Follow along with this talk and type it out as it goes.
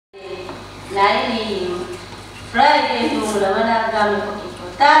Friday you la mana gami ko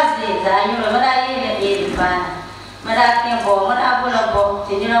Thursday za you la mana yele e bana mana ke bo mana bula bo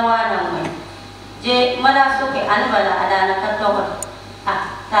tinira wana mai je mana soke anbala adana katoba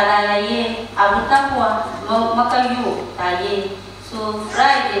tala ye abuta kwa makayu taye so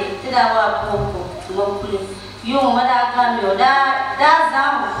Friday tida wa popo mokule you mana gami da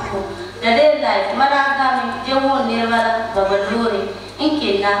zamu ko da day life mana gami je won ne mala babalore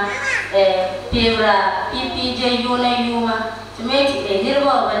inkena Favour PPJ yuna yuma to make a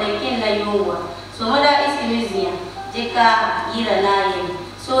nirba balekin na yunwa so mada isi museum jika ira naye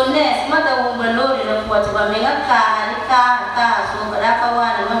so next mada wumbalori na kuwatu ba menga ka so baraka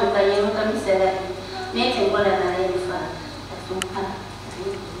wana mami kanye mukamisela nete ngola na refa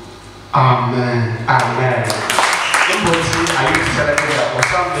Amen. Amen. Imboti ayi celebrate or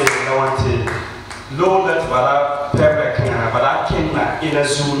something na wanted Lord that bara pebe kana bara kinna ina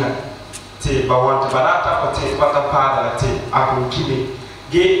zuna te bawant barata kote bata pada te akukimi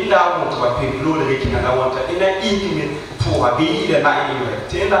ge inda wonto ba pe Lord ge kinna na wanta ina ikimi to abi ida na iwe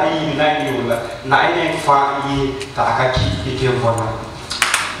te na yi na yi wala na ina fa yi ta akaki ike vona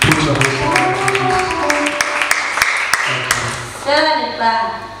put your hands sala ni pa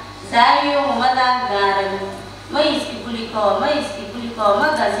zayo mada garan mai iskibuliko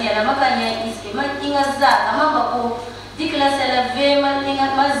magazia na makanya iski ingaza kama bako dikla sala ve inga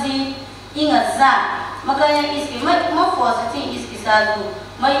mazi ingaza makanya iski mafosa tin iski sadu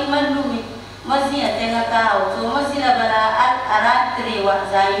mai malumi mazi atenga ka to mazi la bala ara trewa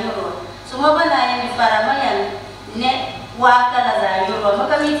zayuro so mabana yani faramayan ne wakala zayuro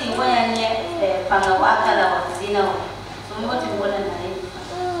makamiti ngoya ne panga wakala wa zina so mboti ngona na yeye.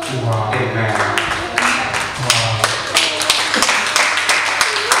 Wow, amen.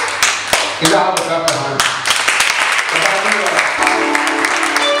 Kita harus katakan.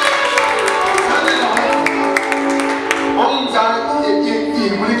 Orang jangan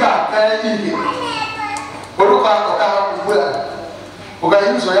ini mereka kayak ini. Baru kau bulan. Bukan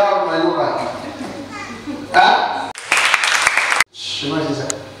ini saya melayukan. Cuma sih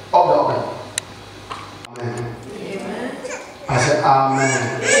saya. Amen. I said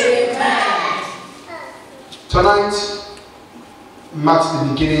amen. Tonight marks the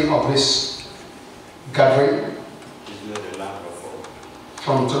beginning of this gathering.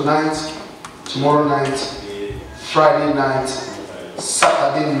 From tonight, tomorrow night, Friday night,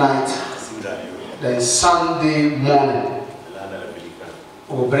 Saturday night, then Sunday morning,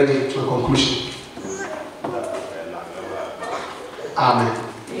 we'll bring it to a conclusion. Amen.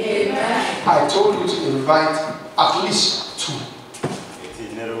 I told you to invite at least 2.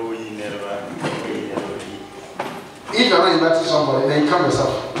 If you're not inviting somebody, then come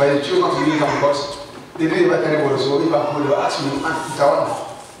yourself. But you choose not to really come because they didn't invite anybody. So if I call you, ask me,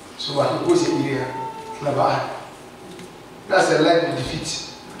 so I can go see here. That's the line of defeat.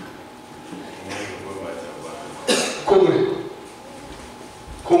 Congress.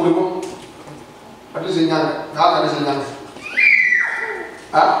 What is it? How is it?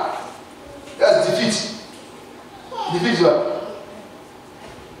 That's defeat. Defeat what?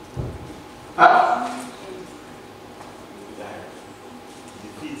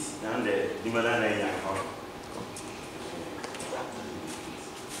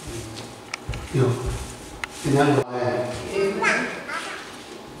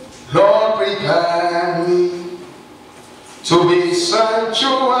 Lord, prepare me to be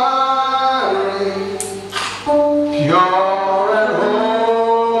sanctuary, pure and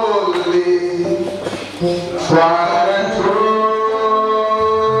holy, tried and true.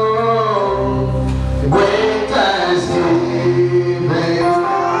 Great thanksgiving,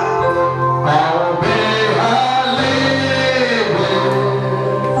 I'll be a living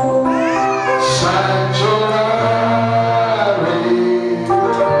sanctuary.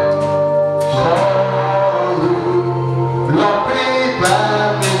 Lord,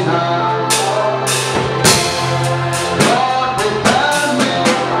 prepare me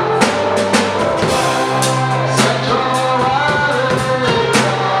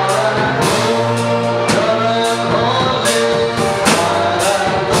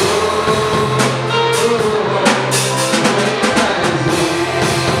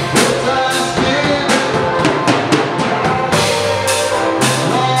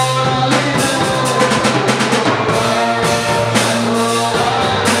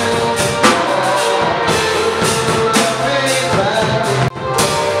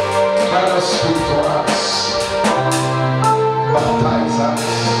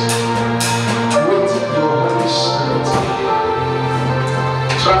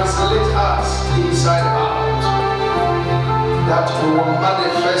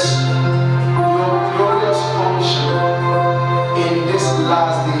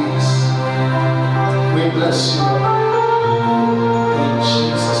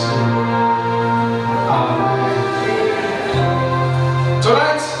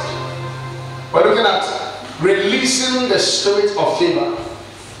releasing the spirit of favor.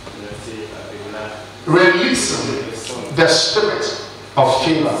 Releasing the spirit of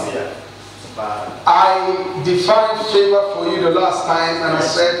favor. I defined favor for you the last time, and I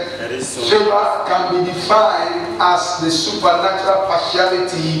said favor can be defined as the supernatural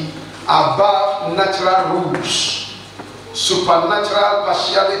partiality above natural rules. Supernatural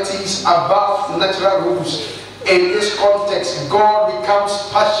partialities above natural rules. In this context, God becomes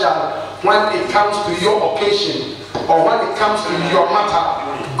partial when it comes to your occasion, or when it comes to your matter.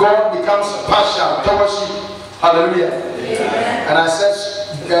 God becomes partial towards you. Hallelujah. Amen. And I said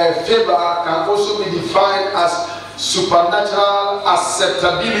favor can also be defined as supernatural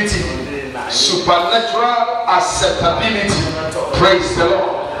acceptability. Supernatural acceptability. Praise the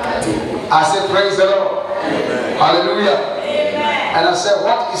Lord. I said praise the Lord. Amen. Hallelujah. Amen. And I said,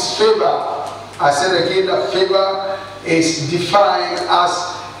 what is favor? I said again that favor is defined as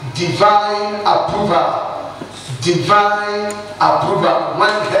divine approval. Divine approval. When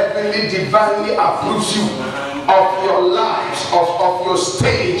heavenly divinely approves you of your life, of your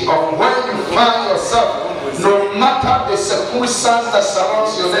stage, of where you find yourself, no matter the circumstance that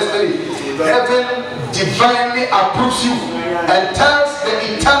surrounds your destiny, heaven divinely approves you and tells the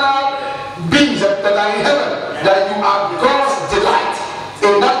eternal beings that are in heaven that you are God's delight.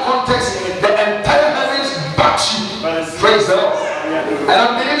 In that context, the entire heavens backs you. Praise the Lord. And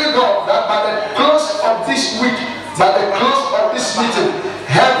I'm believing God that by the close of this week, by the close of this meeting,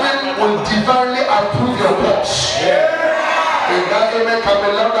 heaven will divinely approve your works. In that amen can be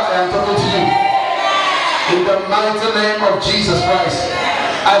louder, I am talking to you. In the mighty name of Jesus Christ.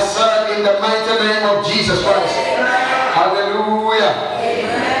 I said in the mighty name of Jesus Christ. Hallelujah.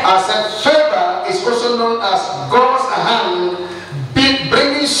 I said favor is also known as God's hand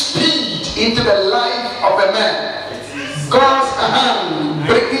bringing speed into the life of a man. God's hand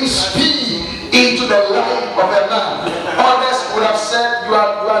bringing speed into the life of a man. Others would have said you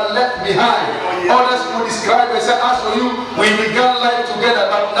are left behind. Others would describe and say, as for you, we began life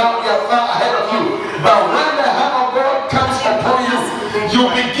together, but now we are far ahead of you. But when the hand of God comes upon you, you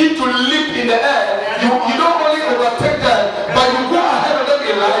begin to leap in the air. You don't only overtake them, but you go ahead of them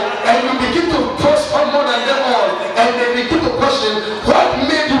in life, and you begin to prosper more than them all. And they begin to question, what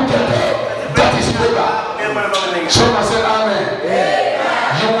made you get there? That is favor. Someone said amen.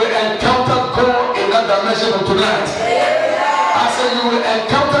 You will encounter God in that dimension of tonight. I said you will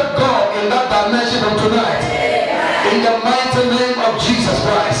encounter God in that dimension of tonight. In the mighty name of Jesus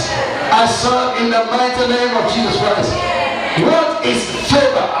Christ. I said in the mighty name of Jesus Christ. What is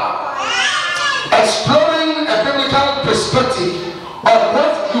favor? Exploring a biblical perspective of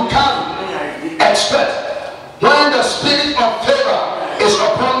what you can expect when the spirit of favor is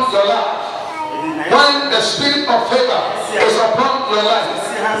upon your life. When the spirit of favor is upon your life.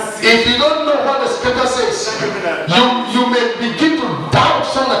 If you don't know what the scripture says, you may begin to doubt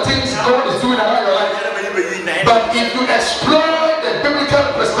some of the things God is doing around your life. But if you explore the biblical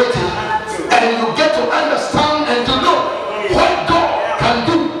perspective and you get to understand and to know what God can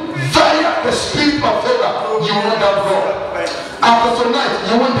do via the spirit of favor, you won't doubt God. After tonight,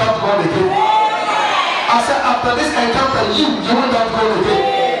 you won't doubt God again. I said after this encounter, you won't doubt God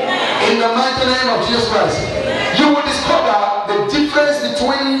again. In the mighty name of Jesus Christ, you will discover the difference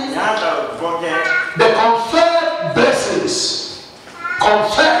between the conferred blessings of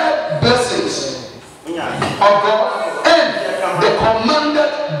God and the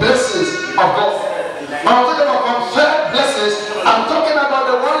commanded blessings of God. When I'm talking about conferred blessings, I'm talking about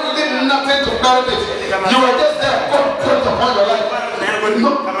the one you did nothing to merit it. You were just there, God put it upon your life.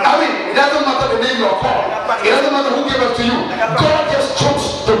 I mean, it doesn't matter the name you are called. It doesn't matter who gave it to you. God just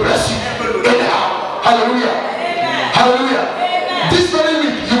chose to bless you anyhow. Hallelujah. Hallelujah. This very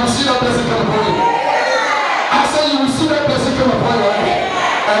week, you will see that blessing come upon you. I said you will see that blessing come upon your life.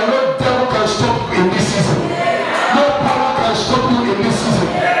 And no devil can stop you in this season. No power can stop you in this season.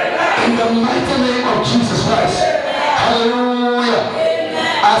 In the mighty name of Jesus Christ. Hallelujah.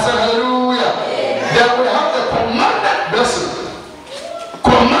 I said hallelujah. Then we have the commanded blessing.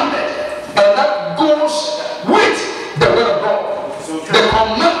 Commanded. And that goes with the word of God. The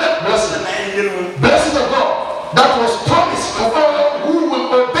commanded blessing. Blessing of God that was promised to all who will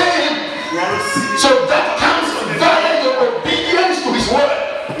obey him. So that comes via your obedience to his word.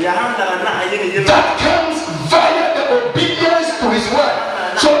 That comes via the obedience to his word.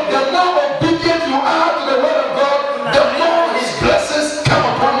 So the more obedient you are to the word of God, the more his blessings come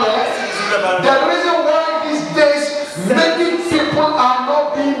upon your life.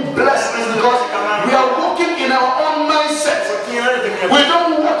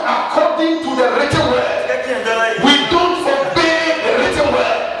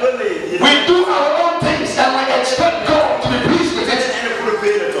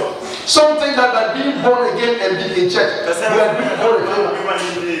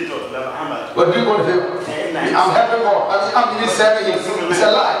 But do you want to favor? I'm helping God. I'm even serving Him. It's a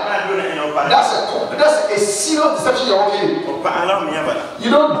lie. That's a serious deception you're working in.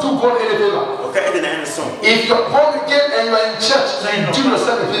 You don't do God any favor. If you're born again and you are in church, you do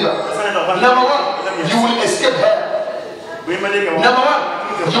yourself a favor. Number one, you will escape hell. Number one,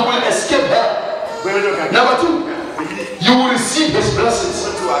 you will escape hell. Number two, you will receive His blessings.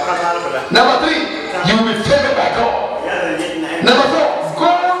 Number three, you will be favored by God. Number four,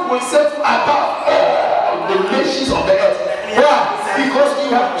 God will set you above all the nations of the earth. Why? Because you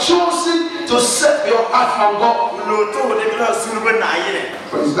have chosen to set your heart on God.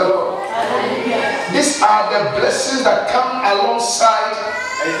 Praise the Lord. These are the blessings that come alongside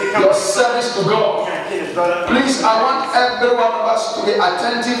your service to God. Please, I want every one of us to be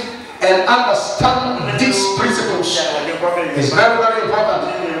attentive and understand these principles. It's very, very important.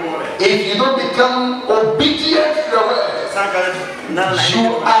 If you don't become obedient to the word, you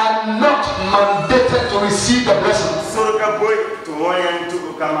are not mandated to receive the blessing.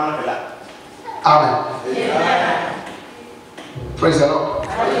 Amen. Praise the Lord.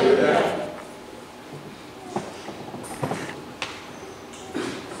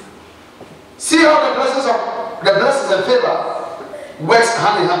 See how the blessings and favor works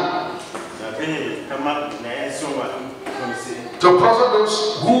hand in hand. To prosper those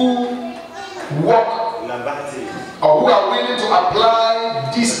who walk or who are willing to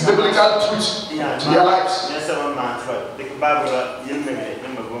apply this biblical truth to their lives.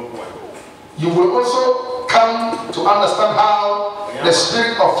 You will also come to understand how the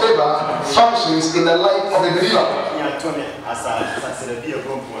spirit of favor functions in the life of the believer,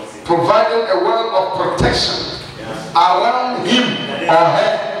 providing a world of protection around him or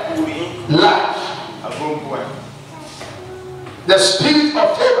her life. The spirit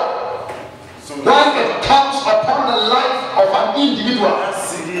of favor, when it comes upon the life of an individual,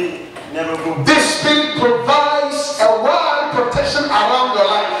 this spirit provides a wide protection around your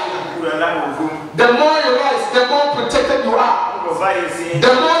life. The more you rise, the more protected you are.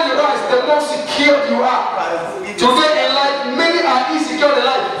 The more you rise, the more secure you are. Today in life, many are insecure in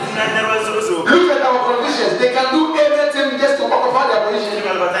life. Look at our politicians. They can do everything just to occupy their position.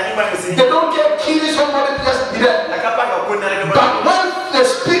 They don't care killing somebody to just be there. But when the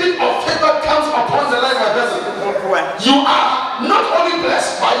spirit of favor comes upon the life of a person, you are not only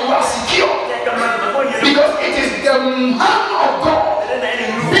blessed, but you are secure. Because it is the hand of God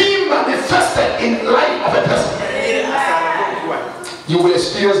being manifested in the life of a person. You will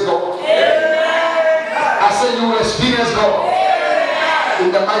experience God. I said you will experience God.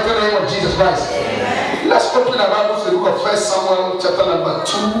 In the mighty name of Jesus Christ. Let's open our Bibles to the book of 1 Samuel chapter number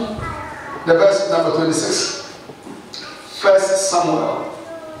 2, the verse number 26. 1 Samuel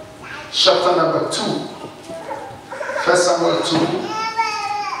chapter number 2. 1 Samuel 2,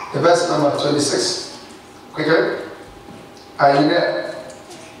 the verse number 26. Okay? Are you there?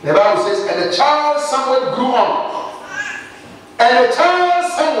 The Bible says, and the child Samuel grew on. And the child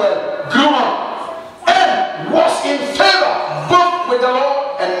Samuel grew on and was in favor both with the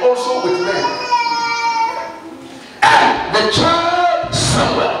Lord and also with men. And the child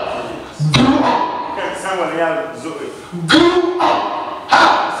Samuel grew on. Grew up.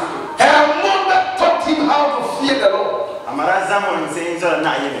 How? Her mother taught him how to fear the Lord.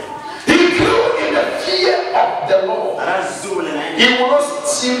 He grew in the fear of the Lord. He will not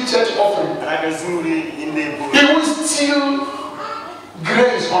steal church offering. He will steal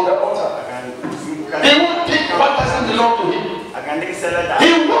grace on the altar. He won't pick what doesn't belong to him.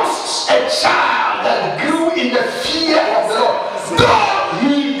 He was a child that grew in the fear of the Lord. Though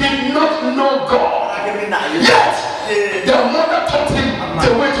he did not know God, yet the mother taught him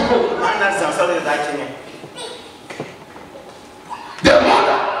the way to go. The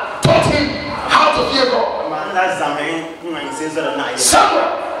mother taught him how to fear God. Samuel.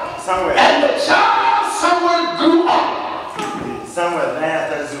 And the child Samuel grew up.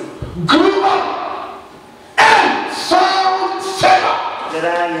 Grew up and found favor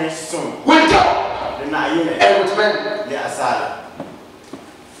with God and with men.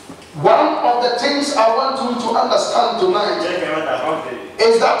 One of the things I want you to understand tonight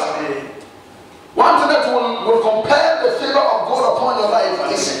is that one thing that will compare the favor of God upon your life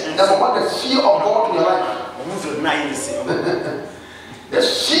is number one, the fear of God in your life. The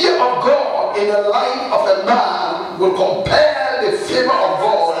fear of God in the life of a man will compare the favor of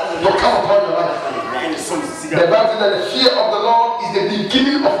God to come upon your life. The Bible says that the fear of the Lord is the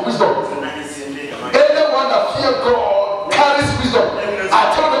beginning of wisdom. Anyone that fears God carries wisdom.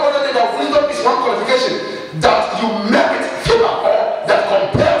 I told the other day that wisdom is one qualification that you merit favor or that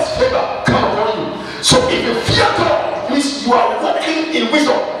compels favor come upon you. So if you fear God, it means you are walking in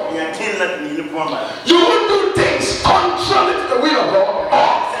wisdom.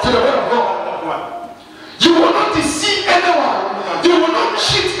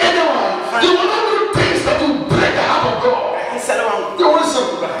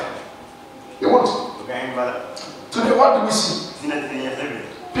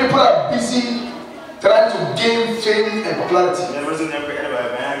 to gain fame and popularity.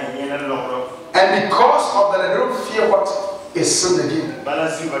 And because of that, they don't fear what is sin again.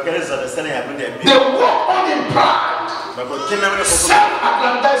 They walk on in pride,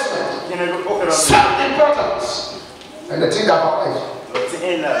 self-aggrandizement, self-importance, and they think about life.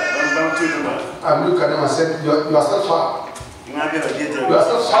 I look at them and said, you are still far. You are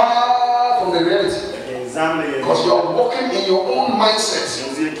still far from the reality. Because you are walking in your own mindset,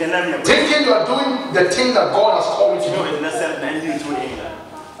 thinking you are doing the thing that God has called you to do.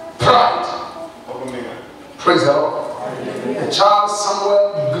 Pride. Praise the Lord. The child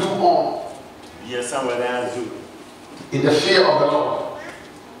Samuel grew on in the fear of the Lord.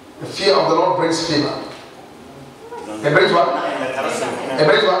 The fear of the Lord brings favor. It brings what? It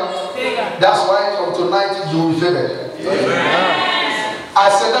brings what? That's why from tonight you will be favored. I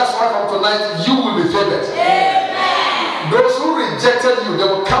said that's why from tonight you will be favored. Those who rejected you, they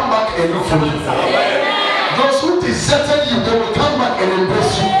will come back and look for you. Those who deserted you, they will come back and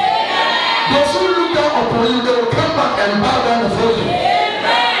embrace you. Those who look down upon you, they will come back and bow down before you.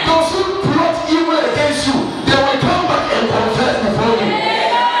 Those who plot evil against you, they will come back and confess before you.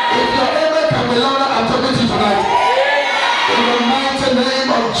 If your ever can be louder, I'm talking to you tonight. In the mighty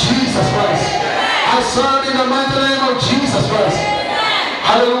name of Jesus Christ. I serve in the mighty name of Jesus Christ.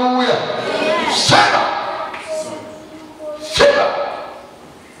 Hallelujah. Favor. Favor.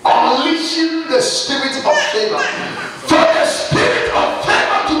 Unleashing the spirit of favor. For the spirit of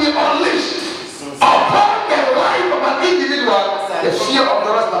favor to be unleashed upon the life of an individual, the fear of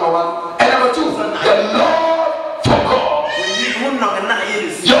the rest, number one. And number two, the love for God.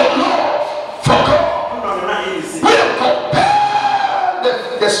 Your love for God will compel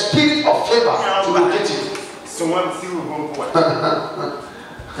the spirit of favor to locate you.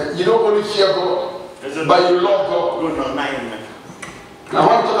 You don't only fear God, but you love God. Now, I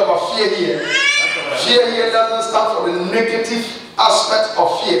want to talk about fear here. Fear here doesn't stand for the negative aspect of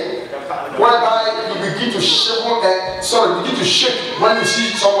fear, whereby you begin to shake when you see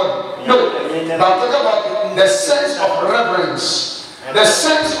someone. No, but I'm talking about the sense of reverence, the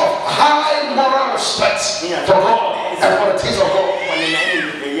sense of high moral respect for God and for the things of God.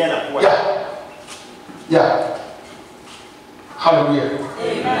 Yeah. Hallelujah.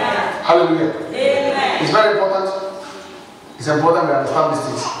 Amen. Hallelujah. Amen. It's very important. It's important we understand these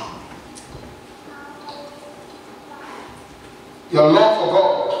things. Your love for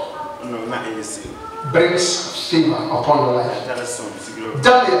God brings favor upon your life.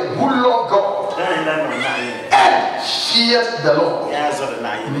 Daniel, who loved God and feared the Lord,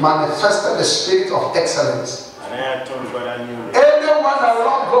 manifested the spirit of excellence. Anyone that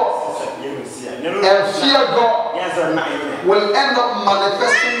loves God and fear God will end up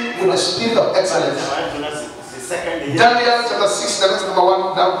manifesting with the spirit of excellence. Daniel chapter 6, the verse number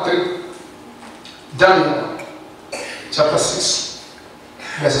 1 down to 3. Daniel chapter 6,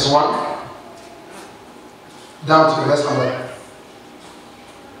 verses 1 down to verse number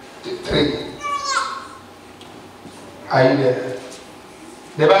 3. Are you there?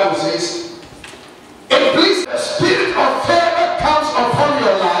 The Bible says, if please the spirit of favor comes upon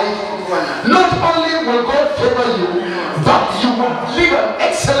your life, not only will God favor you, but you will live an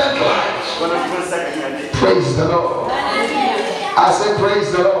excellent life. Praise the Lord. I say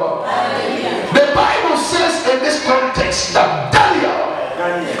praise the Lord. The Bible says in this context that Daniel,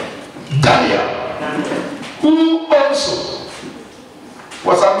 who also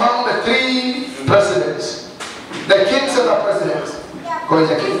was among the 3 presidents, the kings and the presidents, who is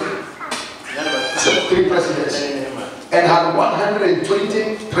the king? 3 presidents, and had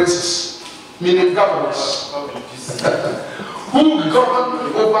 120 princes, meaning governors, who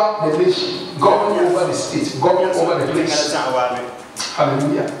governed over the nation, governed over the state, governed over the place.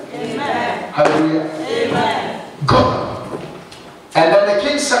 Hallelujah. Amen. Hallelujah. Amen. Govern. And then the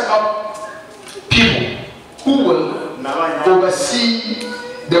king set up people who will oversee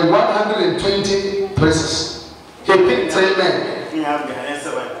the 120 princes. He picked 3 men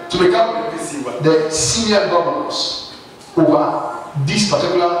to become the senior governors over these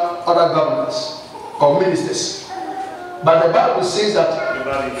particular other governors or ministers. But the Bible says that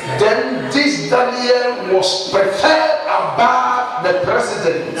then this Daniel was preferred above the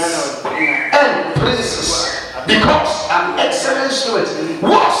presidents and princes because an excellent spirit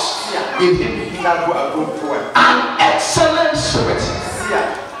was in him. An excellent spirit.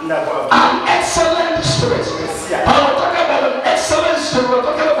 An excellent spirit. And we're talking about an excellent spirit. We're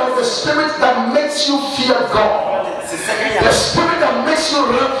talking about the spirit that makes you fear God. The spirit that makes you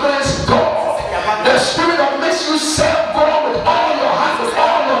reverence God. The spirit that makes you serve God with all your heart, with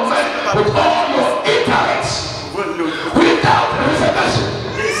all your mind, with all your intellect, without reservation.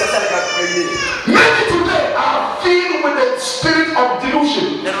 Many today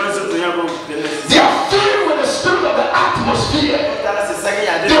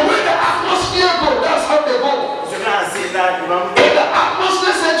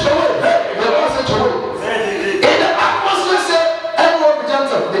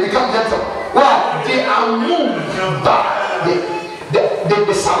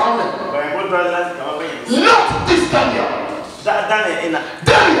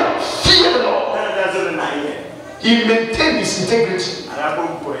Daniel feared the Lord. He maintained his integrity.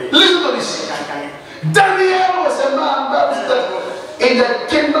 Listen to this. Daniel was a man that in the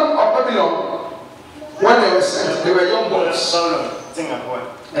kingdom of Babylon, when they were sent, they were young boys.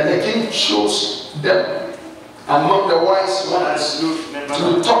 And the king chose them among the wise ones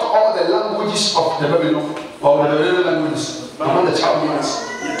to taught all the languages of the Babylon, or the Babylonian languages, among the Chaldeans.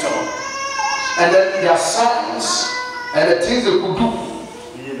 And then their signs and the things they could do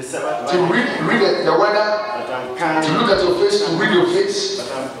to read the weather, to look at your face, to read your face,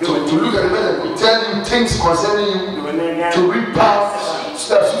 to look at the weather, to tell you things concerning you, to read paths,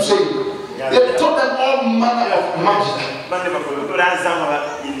 steps you say. They taught them all manner of magic.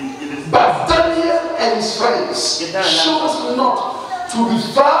 But Daniel and his friends chose not to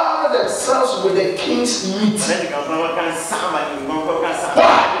defile themselves with the king's meat.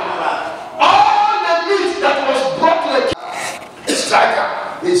 Why? All the meat that was brought to the king, striker,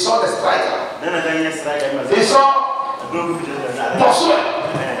 they saw the striker. They saw Boswell,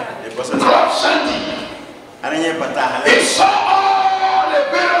 Club Shandy. They saw all the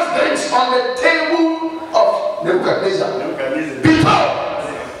various drinks on the table of Nebuchadnezzar. People.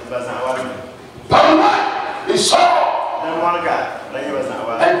 He saw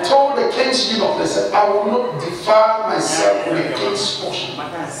and told the king's eunuch, they said, I will not defile myself with the king's portion.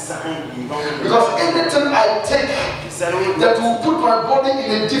 Because anything I take that will put my body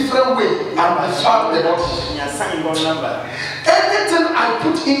in a different way, I defile the body. Anything I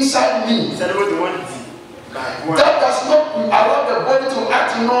put inside me that does not allow the body to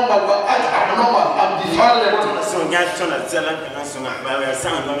act normal but act abnormal, I'm defiling the body.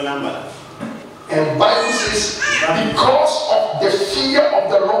 And Bible says, because of the fear of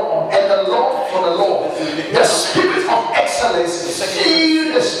the Lord and the Lord for the Lord, the spirit of excellence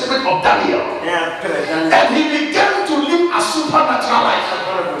filled the spirit of Daniel. And he began to live a supernatural life.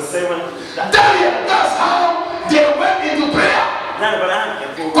 Daniel, that's how they went into prayer.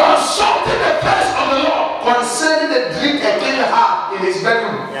 Consulting the face of the Lord concerning the drink a king had in his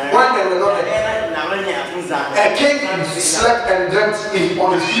bedroom when they were not there. A king slept and dreamt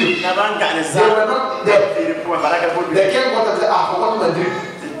on his field. They were not there. The king wanted to say, I forgot my dream.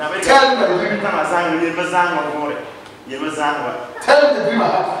 Tell him the dream. Tell him the dream I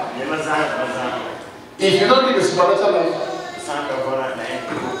have. If you don't live a supernatural life,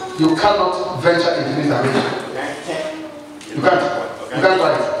 you cannot venture into this direction. You can't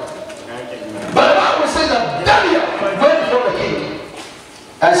try it. But the Bible says that Daniel went before the king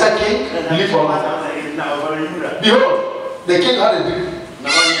and said, King, live for me. Behold, the king had a dream.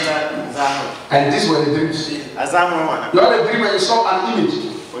 And these were the dreams. You had a dream and you saw an image.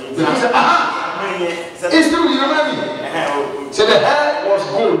 The king said, aha! It's true, you remember me? So the hair was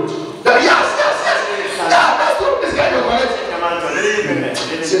gold. Yes. Yeah, that's true. This guy was correct.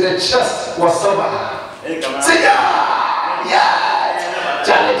 So the chest was silver. Say, yeah.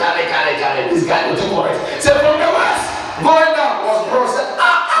 Charlie. This guy was too correct. So from the west, going down was bronze.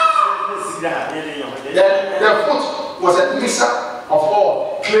 Their foot was a mixture of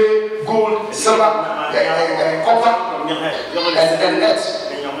all clay, gold, silver, copper, and earth.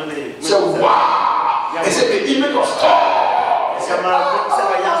 So wow! They said the image was tall.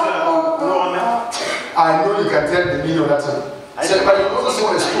 I know you can tell the meaning of that song. I said, but you also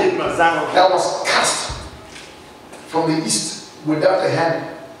saw the stone that was cast from the east without a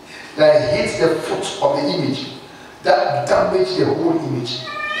hand that hit the foot of the image that damaged the whole image.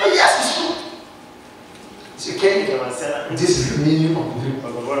 Yes, it's true. It's okay. This is the meaning of the dream.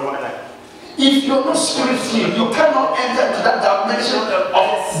 If you're not spirit filled, you cannot enter into that dimension of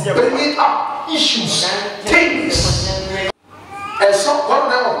bringing up issues, things. And so one of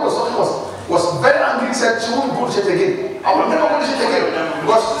them was very angry. He said she won't go to church again. I will never go to church again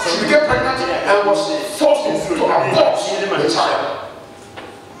because she became pregnant and was forced to abort the child.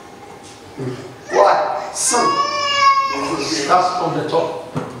 Why? Son. Starts from the top.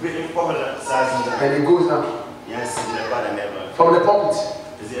 And it goes down. From the pulpit.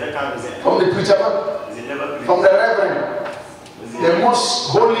 From the preacher. From the reverend. The most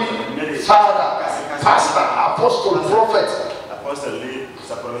holy father, pastor, apostle, prophet.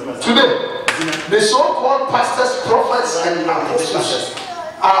 Today, the so-called pastors, prophets, and apostles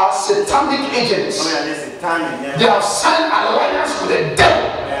are satanic agents. They have signed alliance with the devil.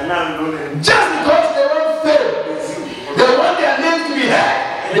 Just because they won't fail. They want their name to be heard.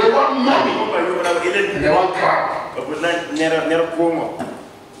 They want money. And they want crowd.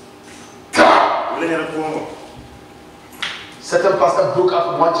 Certain pastor broke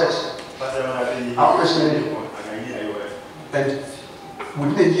up in one church. I'll mention it. And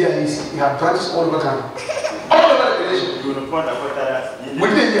within a year, he had branches all over town. All over the nation.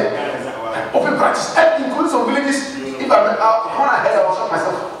 Within a year. Open practice. Including some villages. If I heard, I was shot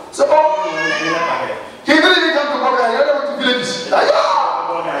myself. So, he didn't even come to Boga. He only went to villages.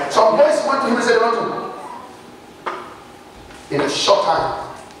 Some boys went to him and said, "Don't." In a short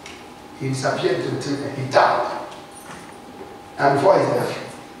time, he disappeared into the tree and he died. And before his death,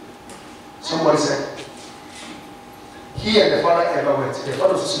 somebody said, he and the father ever went. The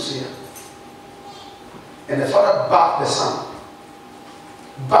father was a here. And the father bathed the son.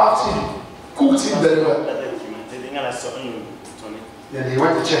 Bathed him, cooked him very well. Then he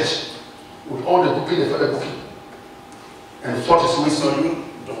went to church with all the cooking, the father cooking. And fought his wisdom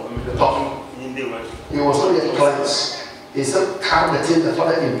the top. He was not yet cleansed. He still carried the thing the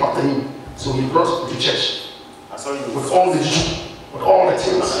father impacted him. So he brought it to church. With all the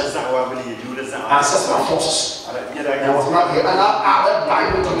things. Ancestral forces. There was not here. And I added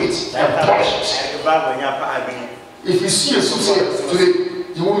Bible to it and polished it. If you see a soothsayer today,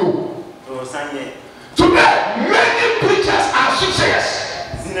 you will know. Today, many preachers are soothsayers.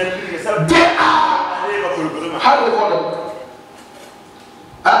 They are, how do they call them?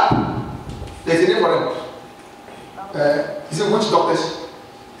 There's a name for them. Is it witch doctors?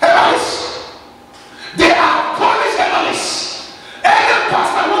 Herbalists. They are Polish herbalists. Any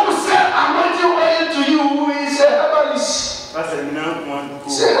pastor who will say anointing oil to you is a herbalist.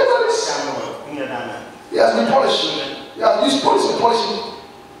 It's a herbalist. He has been polished. He has used polish to polish it.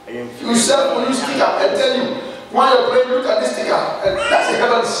 You sell for you sticker and tell you when you're praying, look at this sticker. And that's a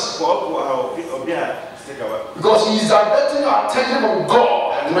herbalist. Because he is diverting your attention from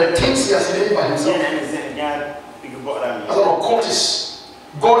God to the things he has made by himself. As an occultist.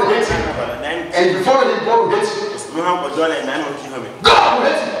 God hates him. And before him, God will hate him. God will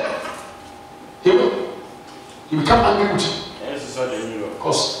hate him. He will. He will become angry with you.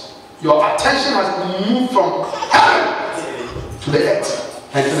 Because your attention has moved from heaven to the earth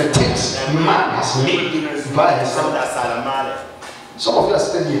and to the things man has made by himself. Some of you are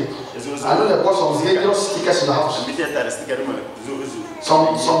still here. I know they've got some dangerous stickers in the house. Some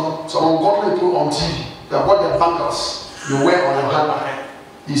ungodly people on TV. They've got their bangles. You wear on your hand.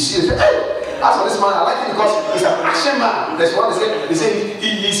 You see, hey, as for this man, I like it because he's an action man. There's one they say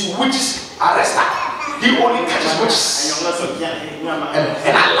he is witches arrested. He only catches witches.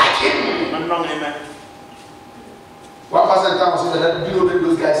 And I like him. One person comes and said, do you know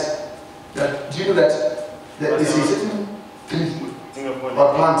those guys? Do you know that there is a certain tree or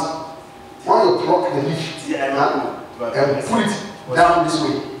plant? When you pluck the leaf and put it down this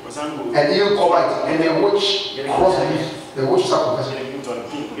way, and you cover it, and the witch cross the leaf, the witch sacrifice.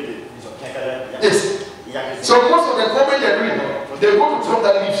 Yes. So most of the comment they're doing, they go to drop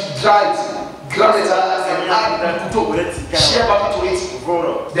that leaf, dry it, grind it, and add shea butter to it,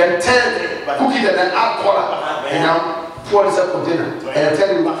 then cook it, and then add color, and now pour this up container, and tell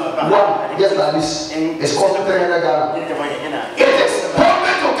you one, just like this, it's costing 300 Ghana. It is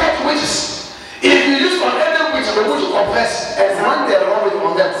problem to catch witches. If you use on any witch, the witch will confess, and when they are wrong with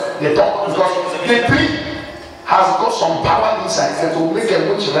on them, they talk because the tree has got some power inside and to make a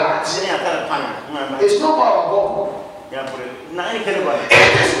witch right. It's not more about God. It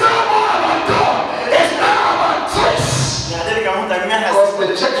is not more about God. It's not about tricks. Because the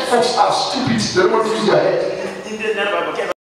church folks are stupid. They don't want to use their head.